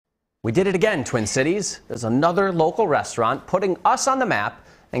We did it again, Twin Cities. There's another local restaurant putting us on the map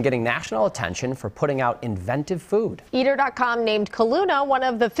and getting national attention for putting out inventive food. Eater.com named Khaluna one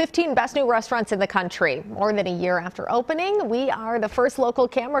of the 15 best new restaurants in the country. More than a year after opening, we are the first local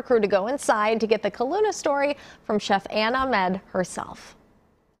camera crew to go inside to get the Khaluna story from Chef Ann Ahmed herself.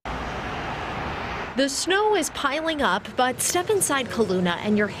 The snow is piling up, but step inside Khaluna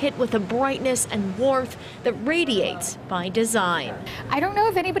and you're hit with a brightness and warmth that radiates by design. I don't know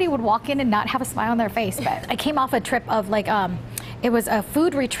if anybody would walk in and not have a smile on their face, but I came off a trip of it was a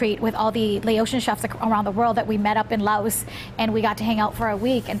food retreat with all the Laotian chefs around the world that we met up in Laos, and we got to hang out for a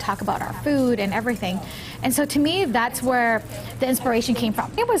week and talk about our food and everything. And so to me, that's where the inspiration came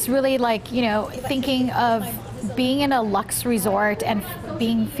from. It was really like, you know, thinking of being in a luxe resort and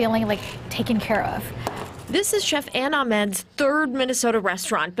feeling like taken care of. This is Chef Ann Ahmed's third Minnesota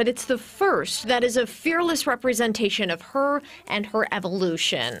restaurant, but it's the first that is a fearless representation of her and her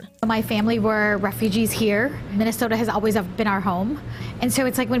evolution. My family were refugees here. Minnesota has always been our home. And so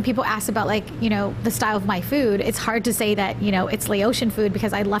it's like when people ask about, like, you know, the style of my food, it's hard to say that, you know, it's Laotian food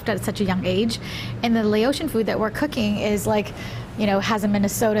because I left at such a young age. And the Laotian food that we're cooking is like, you know, has a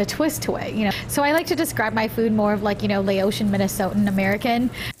Minnesota twist to it, you know. So I like to describe my food more of like, you know, Laotian, Minnesotan, American.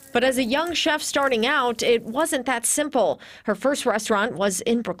 But as a young chef starting out, it wasn't that simple. Her first restaurant was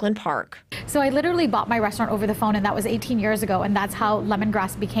in Brooklyn Park. So I literally bought my restaurant over the phone, and that was 18 years ago, and that's how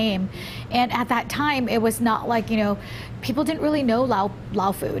Lemongrass became. And at that time, it was not like, you know, people didn't really know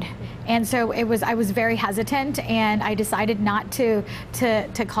Lao food. And so I was very hesitant, and I decided not to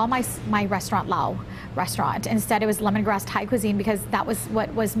call my restaurant Lao restaurant. Instead, it was Lemongrass Thai cuisine because that was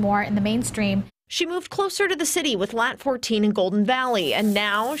what was more in the mainstream. She moved closer to the city with Lat 14 in Golden Valley, and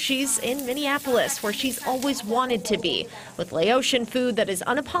now she's in Minneapolis, where she's always wanted to be, with Laotian food that is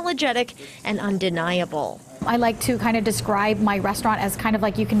unapologetic and undeniable. I like to kind of describe my restaurant as kind of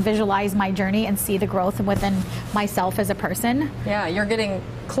like you can visualize my journey and see the growth within myself as a person. Yeah, you're getting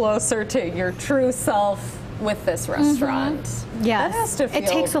closer to your true self with this restaurant. Mm-hmm. Yes, that has to feel it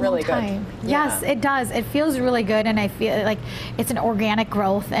takes a really long time. Good. Yes, it does. It feels really good, and I feel like it's an organic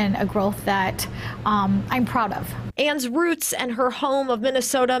growth and a growth that I'm proud of. Ann's roots and her home of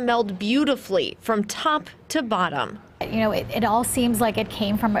Minnesota meld beautifully from top to bottom. You know, it all seems like it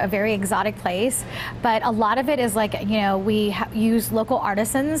came from a very exotic place, but a lot of it is like, you know, we use local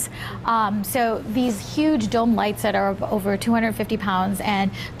artisans. So these huge dome lights that are over 250 pounds and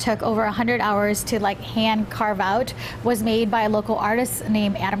took over 100 hours to like hand carve out was made by a local artist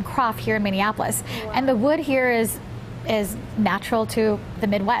named Adam Croft here in Minneapolis. Wow. And the wood here is natural to the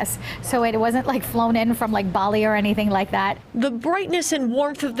Midwest. So it wasn't like flown in from like Bali or anything like that. The brightness and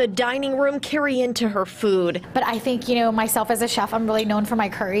warmth of the dining room carry into her food. But I think, you know, myself as a chef, I'm really known for my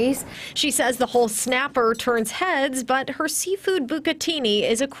curries. She says the whole snapper turns heads, but her seafood bucatini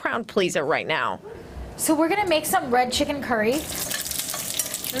is a crowd pleaser right now. So we're gonna make some red chicken curry.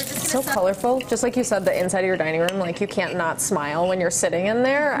 It's so colorful. Just like you said, the inside of your dining room, like you can't not smile when you're sitting in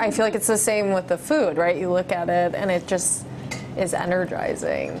there. I feel like it's the same with the food, right? You look at it and it just is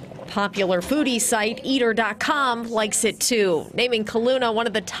energizing. Popular foodie site Eater.com likes it too, naming Khaluna one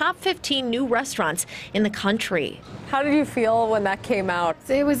of the top 15 new restaurants in the country. How did you feel when that came out?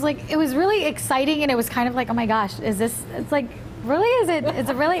 So it was really exciting, and it was kind of like, oh my gosh, is this, it's like, really, is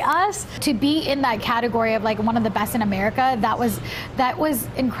it really us? To be in that category of like one of the best in America, that was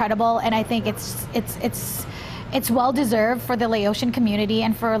incredible, and I think it's well deserved for the Laotian community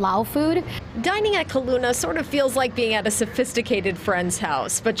and for Lao food. Dining at Khaluna sort of feels like being at a sophisticated friend's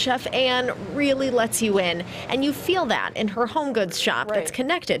house, but Chef Ann really lets you in, and you feel that in her home goods shop that's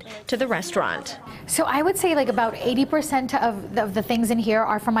connected to the restaurant. So I would say like about 80% of the things in here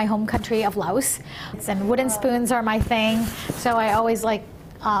are from my home country of Laos. And wooden spoons are my thing, so I always like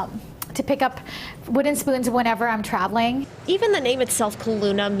to pick up wooden spoons whenever I'm traveling. Even the name itself,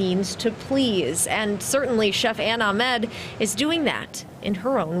 Khaluna, means to please, and certainly Chef Ann Ahmed is doing that in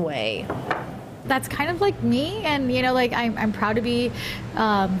her own way. That's kind of like me, and you know, like I'm proud to be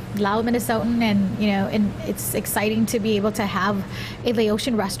Lao Minnesotan, and you know, and it's exciting to be able to have a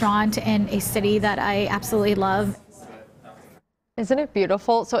Laotian restaurant in a city that I absolutely love. Isn't it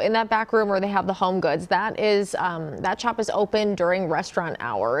beautiful? So in that back room where they have the home goods, that shop is open during restaurant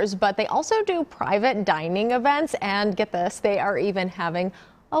hours, but they also do private dining events, and get this, they are even having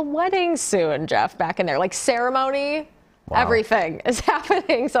a wedding soon, Jeff, back in there, like ceremony. Wow. Everything is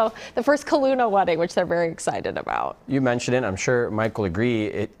happening. So the first Khaluna wedding, which they're very excited about. You mentioned it, I'm sure Mike will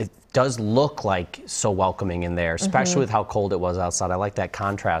agree, does look like so welcoming in there, especially with how cold it was outside. I like that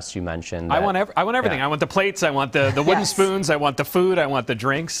contrast you mentioned. I want everything. Yeah. I want the plates. I want the wooden spoons. I want the food. I want the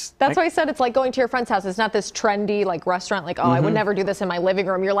drinks. That's why I said it's like going to your friend's house. It's not this trendy like restaurant like, oh, I would never do this in my living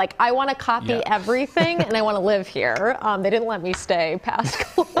room. You're like, I want to copy everything and I want to live here. They didn't let me stay past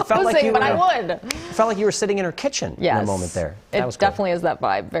closing, but I would. It felt like you were sitting in her kitchen in a moment there. That was cool. Definitely is that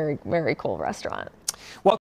vibe. Very, very cool restaurant. Well,